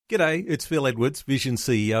G'day, it's Phil Edwards, Vision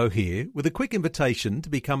CEO here, with a quick invitation to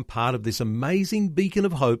become part of this amazing beacon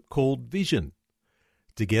of hope called Vision.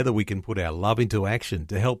 Together we can put our love into action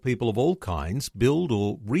to help people of all kinds build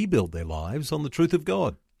or rebuild their lives on the truth of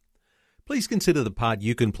God. Please consider the part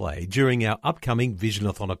you can play during our upcoming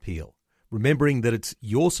Visionathon appeal, remembering that it's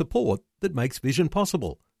your support that makes Vision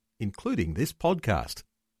possible, including this podcast.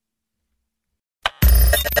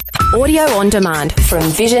 Audio on demand from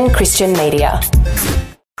Vision Christian Media.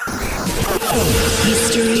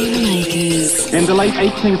 History Makers. In the late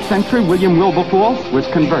 18th century, William Wilberforce was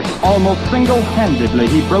converted. Almost single-handedly,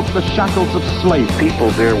 he broke the shackles of slavery. People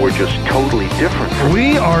there were just totally different.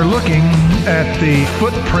 We are looking at the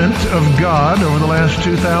footprint of God over the last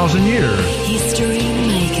 2,000 years. History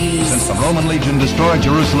Makers. Since the Roman legion destroyed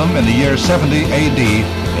Jerusalem in the year 70 A.D.,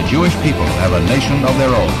 the Jewish people have a nation of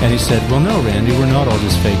their own. And he said, well, no, Randy, we're not all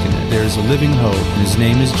just faking it. There's a living hope, and his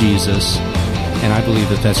name is Jesus. And I believe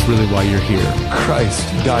that that's really why you're here. Christ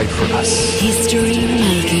died for us. History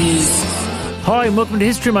Makers. Hi, and welcome to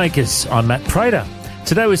History Makers. I'm Matt Prater.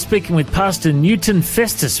 Today we're speaking with Pastor Newton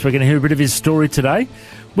Festus. We're going to hear a bit of his story today.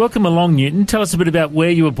 Welcome along, Newton. Tell us a bit about where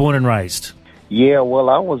you were born and raised. Yeah, well,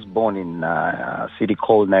 I was born in a city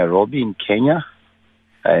called Nairobi in Kenya.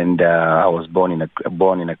 And I was born in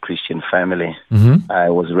a Christian family. Mm-hmm. I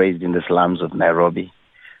was raised in the slums of Nairobi,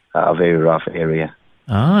 a very rough area.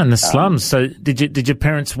 Ah, in the slums. So did your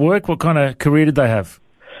parents work? What kind of career did they have?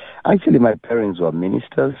 Actually, my parents were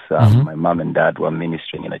ministers. My mom and dad were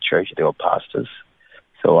ministering in a church. They were pastors.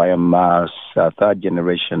 So I am a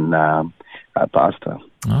third-generation pastor.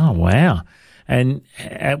 Oh, wow. And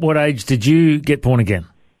at what age did you get born again?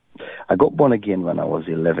 I got born again when I was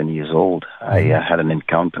 11 years old. I had an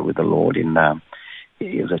encounter with the Lord in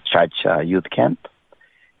it was a church youth camp,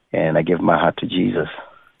 and I gave my heart to Jesus.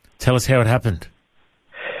 Tell us how it happened.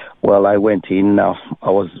 Well, I went in. I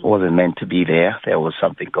wasn't meant to be there. There was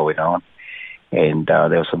something going on, and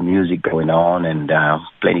there was some music going on, and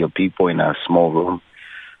plenty of people in a small room.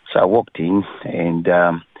 So I walked in, and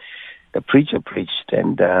the preacher preached,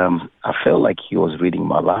 and I felt like he was reading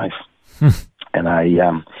my life. And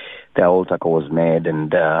the altar was made,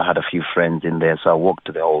 and I had a few friends in there. So I walked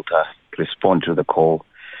to the altar, responded to the call.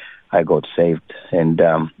 I got saved, and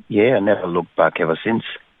I never looked back ever since.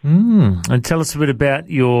 And tell us a bit about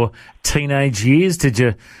your teenage years. Did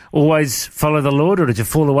you always follow the Lord, or did you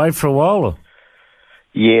fall away for a while? Or?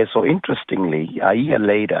 Yeah, so interestingly, a year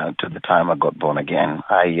later, to the time I got born again,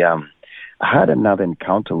 I had another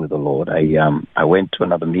encounter with the Lord. I went to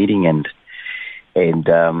another meeting, and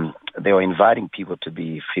they were inviting people to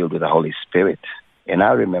be filled with the Holy Spirit. And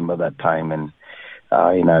I remember that time in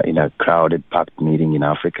a crowded, packed meeting in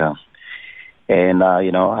Africa. And,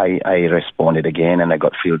 I responded again, and I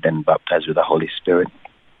got filled and baptized with the Holy Spirit.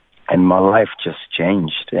 And my life just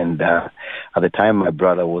changed. And at the time, my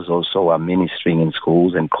brother was also ministering in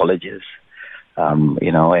schools and colleges, and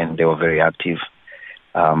they were very active.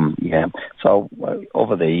 So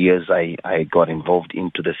over the years, I got involved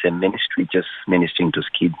into the same ministry, just ministering to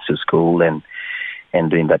kids to school and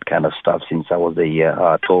doing that kind of stuff since I was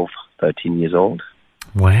 12, 13 years old.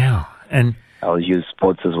 Wow. And I used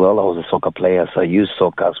sports as well. I was a soccer player, so I used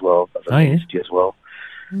soccer as well as a ministry as well.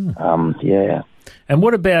 And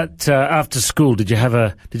what about after school? Did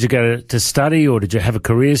you go to study, or did you have a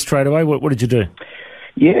career straight away? What did you do?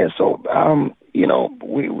 Yeah, so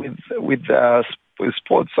with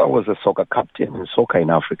sports, I was a soccer captain. And soccer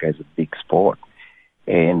in Africa is a big sport,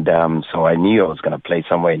 and so I knew I was going to play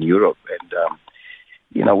somewhere in Europe.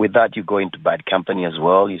 And with that, you go into bad company as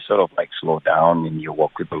well. You sort of like slow down and you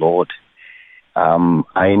walk with the Lord.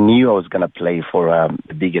 I knew I was going to play for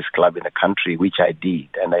the biggest club in the country, which I did,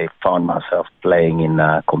 and I found myself playing in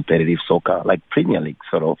competitive soccer, like Premier League,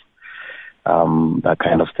 sort of that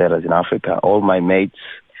kind of status in Africa. All my mates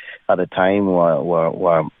at the time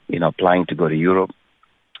were applying to go to Europe.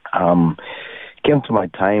 Came to my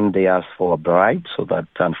time, they asked for a bribe, so that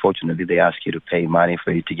unfortunately they asked you to pay money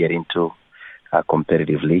for you to get into a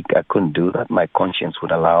competitive league. I couldn't do that. My conscience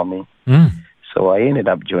would allow me. So I ended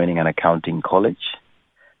up joining an accounting college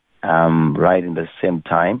right in the same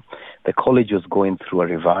time. The college was going through a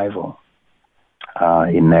revival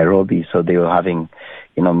in Nairobi, so they were having,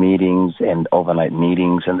 meetings and overnight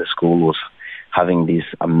meetings, and the school was having this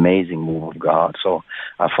amazing move of God. So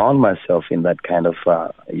I found myself in that kind of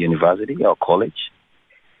university or college,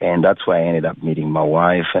 and that's where I ended up meeting my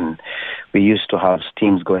wife. And we used to have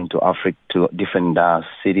teams going to Africa, to different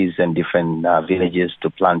cities and different villages to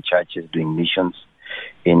plant churches, doing missions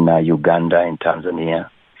in Uganda, in Tanzania.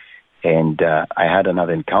 And I had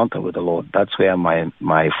another encounter with the Lord. That's where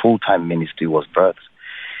my full-time ministry was birthed.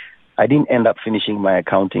 I didn't end up finishing my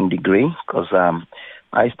accounting degree because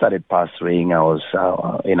I started pastoring. I was,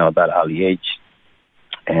 that early age.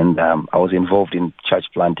 And I was involved in church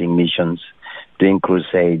planting missions, doing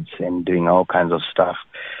crusades and doing all kinds of stuff.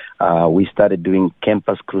 We started doing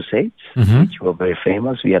campus crusades, which were very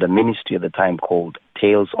famous. We had a ministry at the time called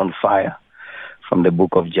Tales on Fire from the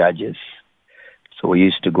book of Judges. So we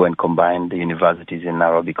used to go and combine the universities and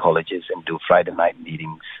Nairobi colleges and do Friday night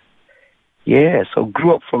meetings. Yeah, so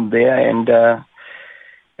grew up from there, and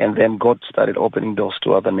then God started opening doors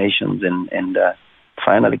to other nations, and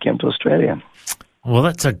finally came to Australia. Well,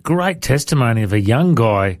 that's a great testimony of a young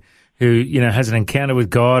guy who, has an encounter with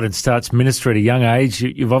God and starts ministry at a young age.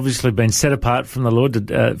 You've obviously been set apart from the Lord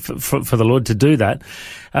for the Lord to do that.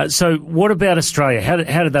 So what about Australia? How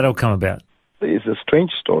did that all come about? It's a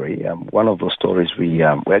strange story. One of those stories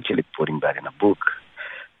we're actually putting that in a book.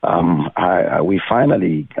 We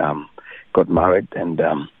finally got married, and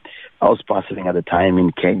I was pastoring at the time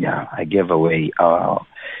in Kenya. I gave away,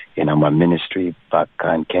 my ministry back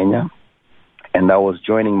in Kenya. And I was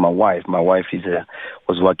joining my wife. My wife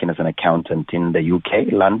was working as an accountant in the UK,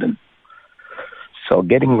 London. So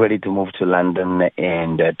getting ready to move to London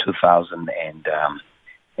in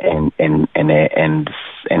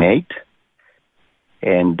 2008.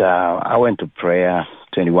 And I went to prayer,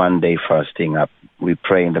 21-day fasting up. We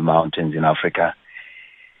pray in the mountains in Africa.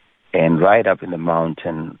 And right up in the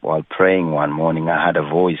mountain, while praying one morning, I had a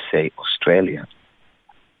voice say, Australia.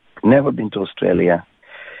 Never been to Australia.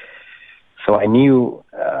 So I knew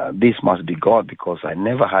this must be God, because I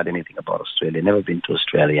never heard anything about Australia, never been to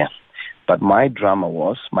Australia. But my drama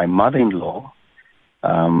was my mother-in-law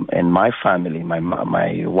and my family, my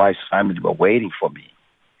wife's family, were waiting for me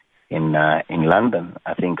in London,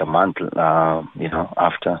 I think a month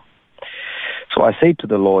after. So I said to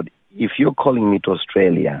the Lord, if you're calling me to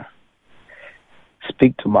Australia,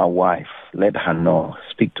 speak to my wife, let her know,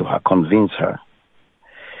 speak to her, convince her.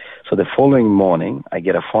 So the following morning, I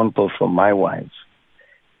get a phone call from my wife.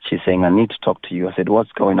 She's saying, I need to talk to you. I said,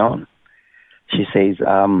 what's going on? She says,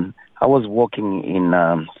 I was walking in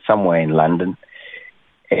somewhere in London,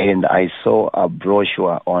 and I saw a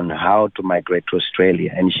brochure on how to migrate to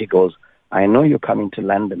Australia. And she goes, I know you're coming to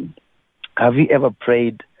London. Have you ever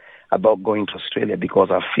prayed about going to Australia?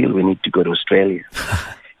 Because I feel we need to go to Australia.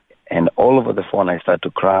 And all over the phone, I start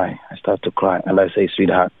to cry. And I say,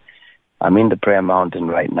 sweetheart, I'm in the prayer mountain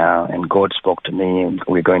right now, and God spoke to me, and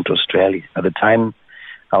we're going to Australia. At the time,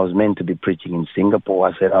 I was meant to be preaching in Singapore.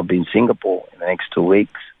 I said, I'll be in Singapore in the next 2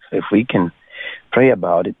 weeks. So if we can pray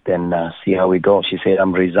about it, then see how we go. She said,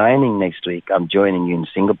 I'm resigning next week. I'm joining you in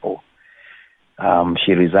Singapore.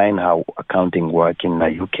 She resigned her accounting work in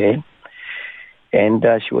the UK. And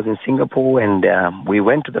she was in Singapore, and we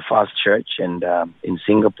went to the first church and in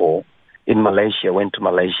Singapore. In Malaysia, went to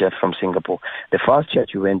Malaysia from Singapore. The first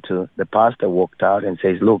church we went to, the pastor walked out and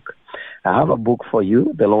says, look, I have a book for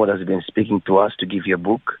you. The Lord has been speaking to us to give you a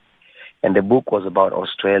book. And the book was about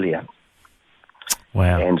Australia.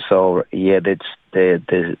 Wow. And so, that's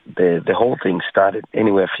the whole thing started.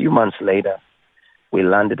 Anyway, a few months later, we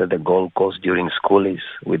landed at the Gold Coast during schoolies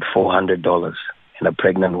with $400 and a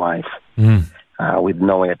pregnant wife with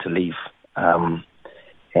nowhere to live.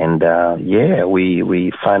 We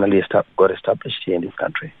finally got established here in this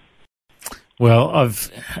country. Well, I've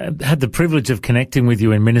had the privilege of connecting with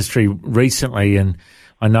you in ministry recently, and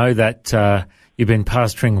I know that you've been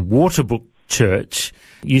pastoring Waterbrook Church.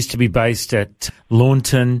 Used to be based at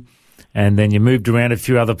Launton, and then you moved around a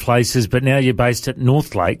few other places, but now you're based at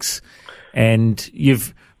North Lakes, and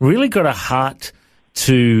you've really got a heart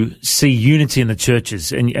to see unity in the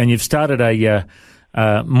churches, and you've started a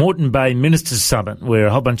Moreton Bay Ministers Summit, where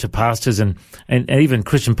a whole bunch of pastors and even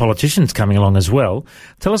Christian politicians coming along as well.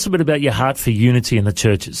 Tell us a bit about your heart for unity in the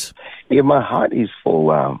churches. Yeah, my heart is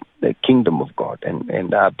for the kingdom of God,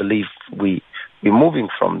 and I believe we're moving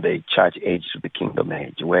from the church age to the kingdom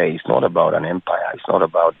age, where it's not about an empire, it's not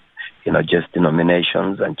about just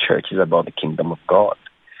denominations and churches, about the kingdom of God.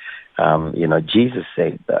 Jesus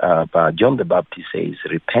said, John the Baptist says,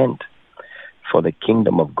 repent, for the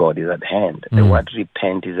kingdom of God is at hand. The word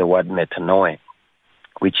repent is the word metanoia,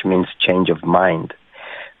 which means change of mind.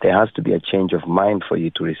 There has to be a change of mind for you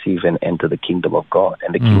to receive and enter the kingdom of God.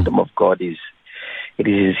 And the kingdom of God is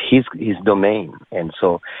his domain. And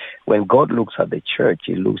so when God looks at the church,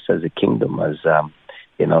 he looks at the kingdom as,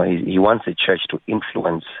 he wants the church to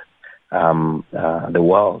influence the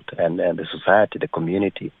world and the society, the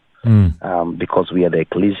community, because we are the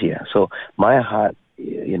ecclesia. So my heart,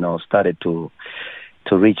 started to,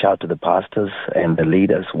 to reach out to the pastors and the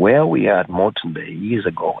leaders. Where we are at Moreton Bay years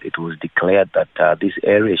ago, it was declared that this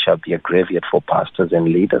area shall be a graveyard for pastors and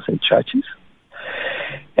leaders in churches.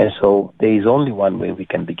 And so there is only one way we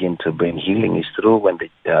can begin to bring healing is through when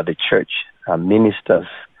the church ministers,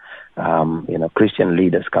 Christian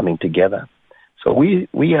leaders coming together. So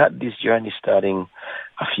we had this journey starting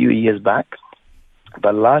a few years back,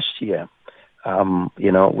 but last year,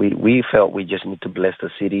 we felt we just need to bless the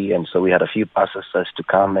city, and so we had a few pastors to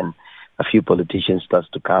come and a few politicians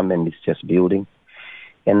to come, and it's just building.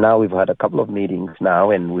 And now we've had a couple of meetings now,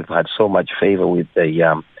 and we've had so much favor with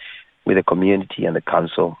the community and the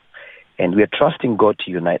council. And we are trusting God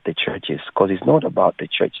to unite the churches, because it's not about the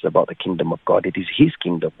church, it's about the kingdom of God. It is His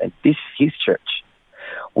kingdom, and this is His church.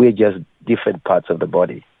 We're just different parts of the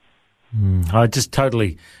body. I just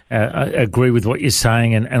totally agree with what you're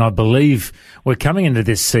saying, and I believe we're coming into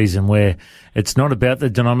this season where it's not about the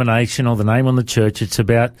denomination or the name on the church, it's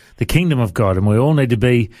about the kingdom of God, and we all need to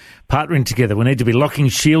be partnering together. We need to be locking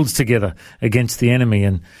shields together against the enemy,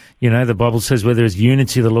 and, the Bible says where there is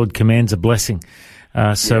unity, the Lord commands a blessing.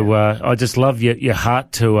 I just love your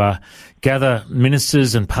heart to gather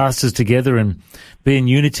ministers and pastors together and be in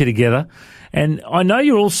unity together. And I know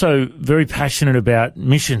you're also very passionate about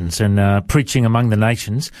missions and preaching among the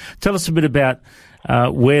nations. Tell us a bit about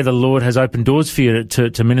where the Lord has opened doors for you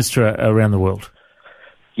to minister around the world.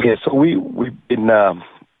 Yeah, so we've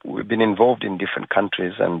been involved in different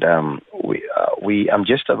countries, and I'm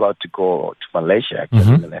just about to go to Malaysia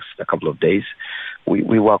actually in the next couple of days.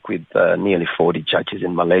 We work with nearly 40 churches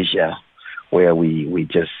in Malaysia, where we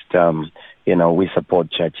just we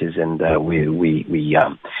support churches, and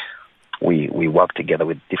we work together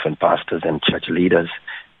with different pastors and church leaders.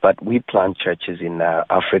 But we plant churches in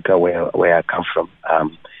Africa, where I come from.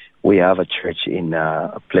 We have a church in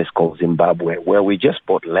a place called Zimbabwe, where we just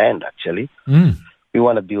bought land, actually. We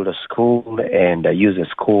want to build a school and use a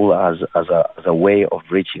school as a way of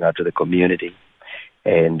reaching out to the community.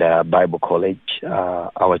 And Bible college.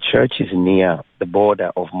 Our church is near the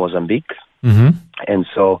border of Mozambique. And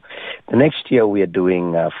so the next year we are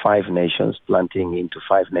doing 5 nations, planting into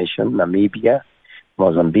 5 nations: Namibia,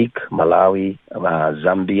 Mozambique, Malawi,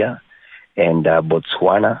 Zambia, and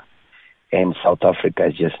Botswana, and South Africa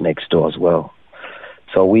is just next door as well.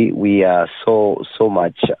 So we are so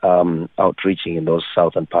much outreaching in those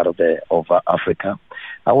southern part of Africa.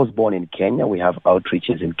 I was born in Kenya. We have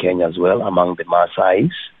outreaches in Kenya as well among the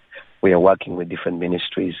Maasais. We are working with different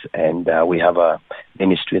ministries, and we have a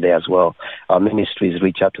ministry there as well. Our ministries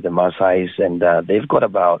reach out to the Maasais, and they've got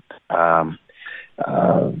about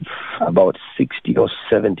 60 or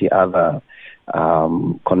 70 other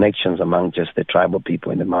connections among just the tribal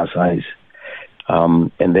people in the Maasais.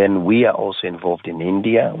 And then we are also involved in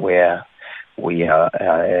India, where we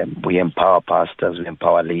empower pastors, we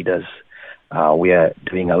empower leaders. We are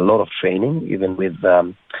doing a lot of training, even with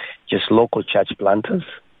just local church planters.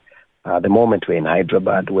 The moment we're in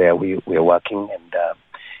Hyderabad, where we are working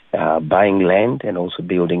and buying land and also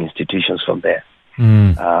building institutions from there.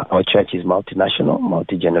 Our church is multinational,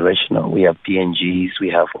 multi-generational. We have PNGs, we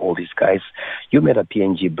have all these guys. You met a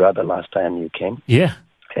PNG brother last time you came. Yeah.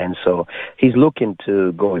 And so he's looking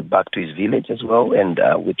to go back to his village as well, and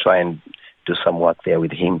we try and do some work there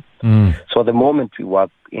with him. So at the moment we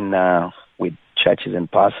work with churches and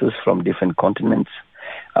pastors from different continents.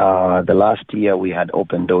 The last year we had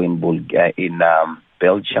open door in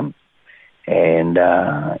Belgium and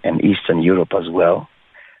Eastern Europe as well.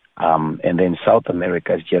 And then South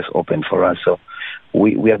America is just open for us. So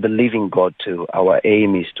we are believing God to. Our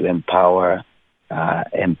aim is to empower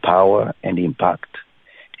and impact.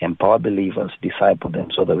 Empower believers, disciple them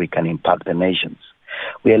so that we can impact the nations.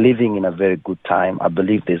 We are living in a very good time. I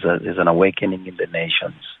believe there's an awakening in the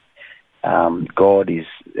nations. God is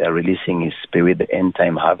releasing His Spirit. The end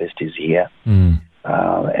time harvest is here.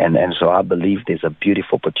 And so I believe there's a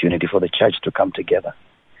beautiful opportunity for the church to come together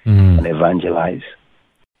and evangelize.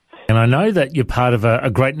 And I know that you're part of a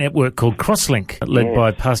great network called Crosslink, led by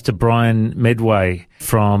Pastor Brian Medway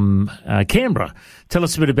from Canberra. Tell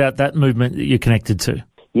us a bit about that movement that you're connected to.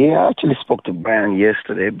 Yeah, I actually spoke to Brian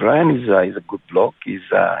yesterday. Brian is a good bloke. He's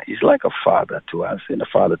like a father to us and a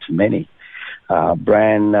father to many.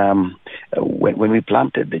 Brian, when we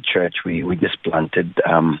planted the church, we just planted,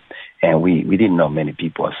 and we didn't know many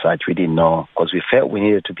people as such. We didn't know, because we felt we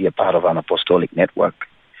needed to be a part of an apostolic network.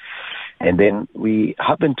 And then we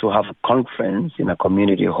happened to have a conference in a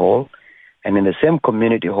community hall, and in the same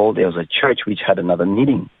community hall, there was a church which had another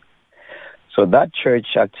meeting. So that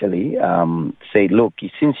church actually said, look,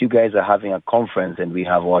 since you guys are having a conference and we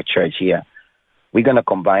have our church here, we're going to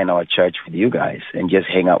combine our church with you guys and just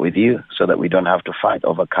hang out with you so that we don't have to fight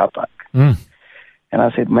over car park. And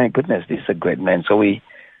I said, my goodness, this is a great man. So we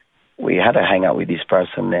had a hangout with this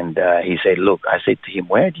person, and he said, look, I said to him,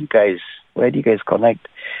 where do you guys connect?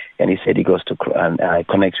 And he said he goes to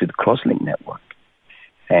connects with Crosslink Network.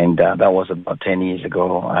 And that was about 10 years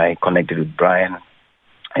ago. I connected with Brian.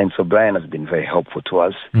 And so Brian has been very helpful to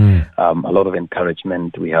us. A lot of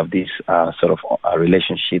encouragement. We have this sort of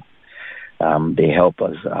relationship. They help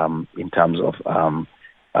us in terms of,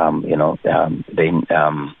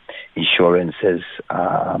 the insurances,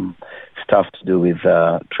 stuff to do with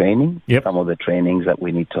training, some of the trainings that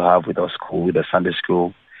we need to have with our school, with the Sunday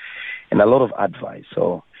school, and a lot of advice.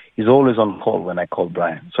 So he's always on call when I call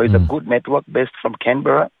Brian. So it's a good network based from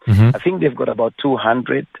Canberra. I think they've got about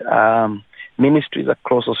 200 ministries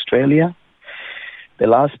across Australia. The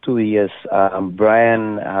last 2 years,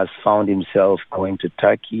 Brian has found himself going to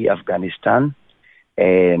Turkey, Afghanistan,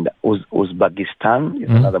 and Uzbekistan is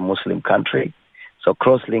another Muslim country. So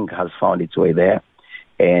Crosslink has found its way there.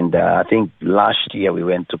 And I think last year we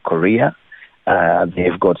went to Korea.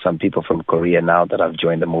 They've got some people from Korea now that have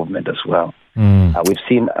joined the movement as well. We've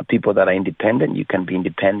seen people that are independent. You can be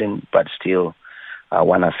independent, but still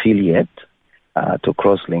one affiliate to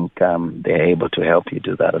Crosslink. They're able to help you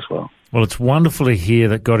do that as well. Well, it's wonderful to hear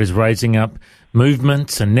that God is raising up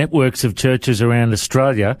movements and networks of churches around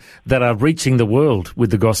Australia that are reaching the world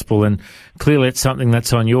with the gospel. And clearly it's something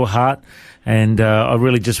that's on your heart. And I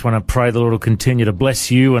really just want to pray the Lord will continue to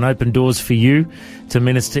bless you and open doors for you to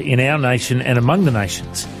minister in our nation and among the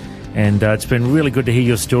nations. And it's been really good to hear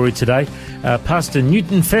your story today. Pastor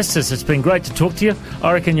Newton Festus, it's been great to talk to you.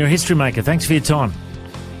 I reckon you're a history maker. Thanks for your time.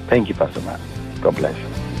 Thank you, Pastor Matt. God bless you.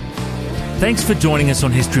 Thanks for joining us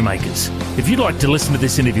on History Makers. If you'd like to listen to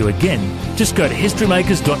this interview again, just go to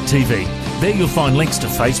historymakers.tv. There you'll find links to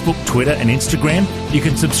Facebook, Twitter and Instagram. You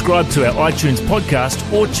can subscribe to our iTunes podcast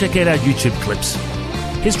or check out our YouTube clips.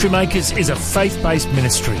 History Makers is a faith-based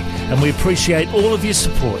ministry and we appreciate all of your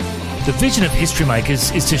support. The vision of History Makers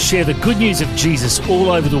is to share the good news of Jesus all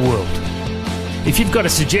over the world. If you've got a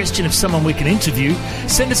suggestion of someone we can interview,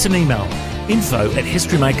 send us an email,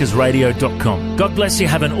 info@historymakersradio.com. God bless you.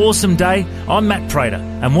 Have an awesome day. I'm Matt Prater,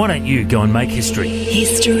 and why don't you go and make history?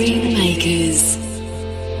 History Makers.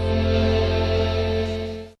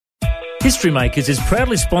 History Makers is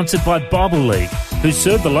proudly sponsored by Bible League, who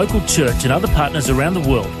serve the local church and other partners around the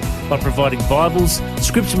world by providing Bibles,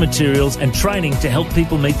 scripture materials and training to help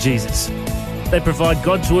people meet Jesus. They provide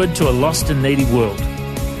God's Word to a lost and needy world.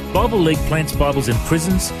 Bible League plants Bibles in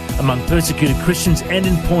prisons, among persecuted Christians and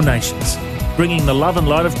in poor nations, bringing the love and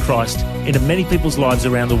light of Christ into many people's lives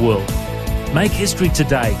around the world. Make history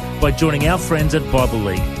today by joining our friends at Bible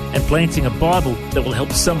League and planting a Bible that will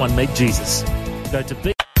help someone meet Jesus. Go to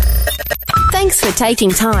Thanks for taking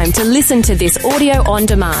time to listen to this audio on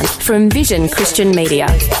demand from Vision Christian Media.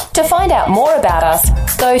 To find out more about us,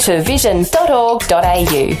 go to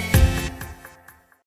vision.org.au.